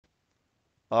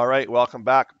All right, welcome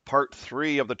back. Part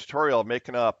 3 of the tutorial,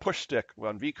 making a push stick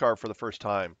on Vcarve for the first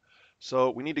time. So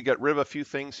we need to get rid of a few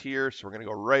things here. So we're going to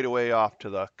go right away off to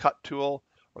the cut tool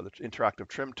or the interactive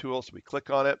trim tool. So we click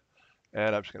on it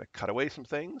and I'm just going to cut away some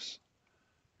things.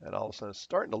 And all of a sudden it's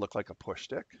starting to look like a push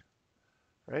stick,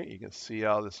 right? You can see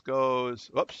how this goes.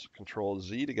 Oops, Control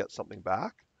Z to get something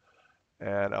back.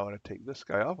 And I want to take this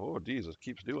guy off. Oh, geez, it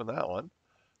keeps doing that one.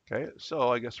 Okay, so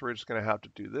I guess we're just going to have to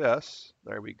do this.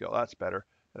 There we go, that's better.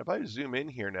 And if I zoom in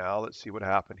here now, let's see what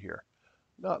happened here.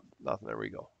 Nothing, there we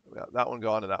go. We got that one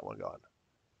gone and that one gone.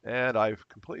 And I've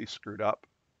completely screwed up.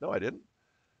 No, I didn't.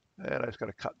 And I just got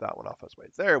to cut that one off as well.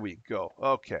 There we go.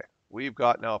 Okay, we've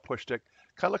got now a push stick.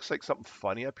 Kind of looks like something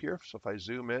funny up here. So if I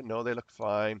zoom in, no, they look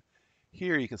fine.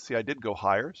 Here you can see I did go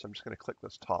higher, so I'm just going to click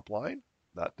this top line.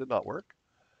 That did not work.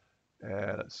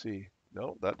 And let's see.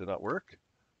 No, that did not work.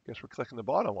 Guess we're clicking the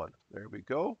bottom one. There we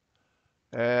go.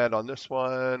 And on this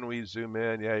one, we zoom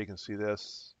in. Yeah, you can see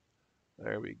this.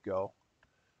 There we go.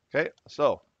 Okay,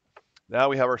 so now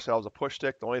we have ourselves a push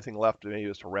stick. The only thing left to me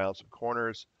is to round some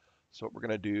corners. So what we're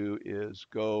going to do is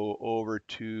go over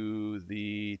to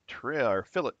the trim or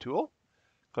fillet tool.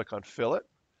 Click on fillet,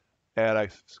 and I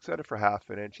set it for half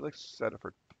an inch. Let's set it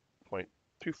for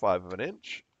 0.25 of an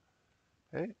inch.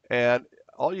 Okay, and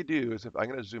all you do is, if I'm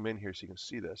going to zoom in here so you can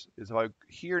see this, is if I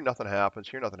here nothing happens,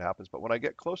 here nothing happens, but when I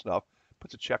get close enough, it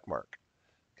puts a check mark.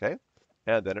 Okay,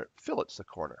 and then it fillets the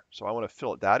corner. So I want to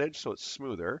fillet that edge so it's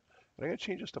smoother. And I'm going to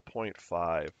change this to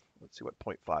 0.5. Let's see what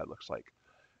 0.5 looks like.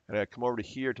 And I come over to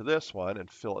here to this one and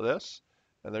fillet this,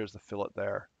 and there's the fillet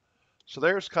there. So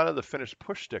there's kind of the finished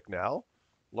push stick now,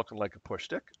 looking like a push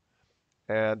stick.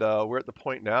 And we're at the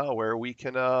point now where we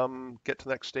can get to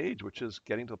the next stage, which is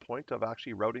getting to the point of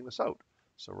actually routing this out.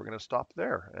 So we're going to stop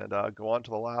there and go on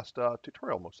to the last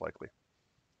tutorial most likely.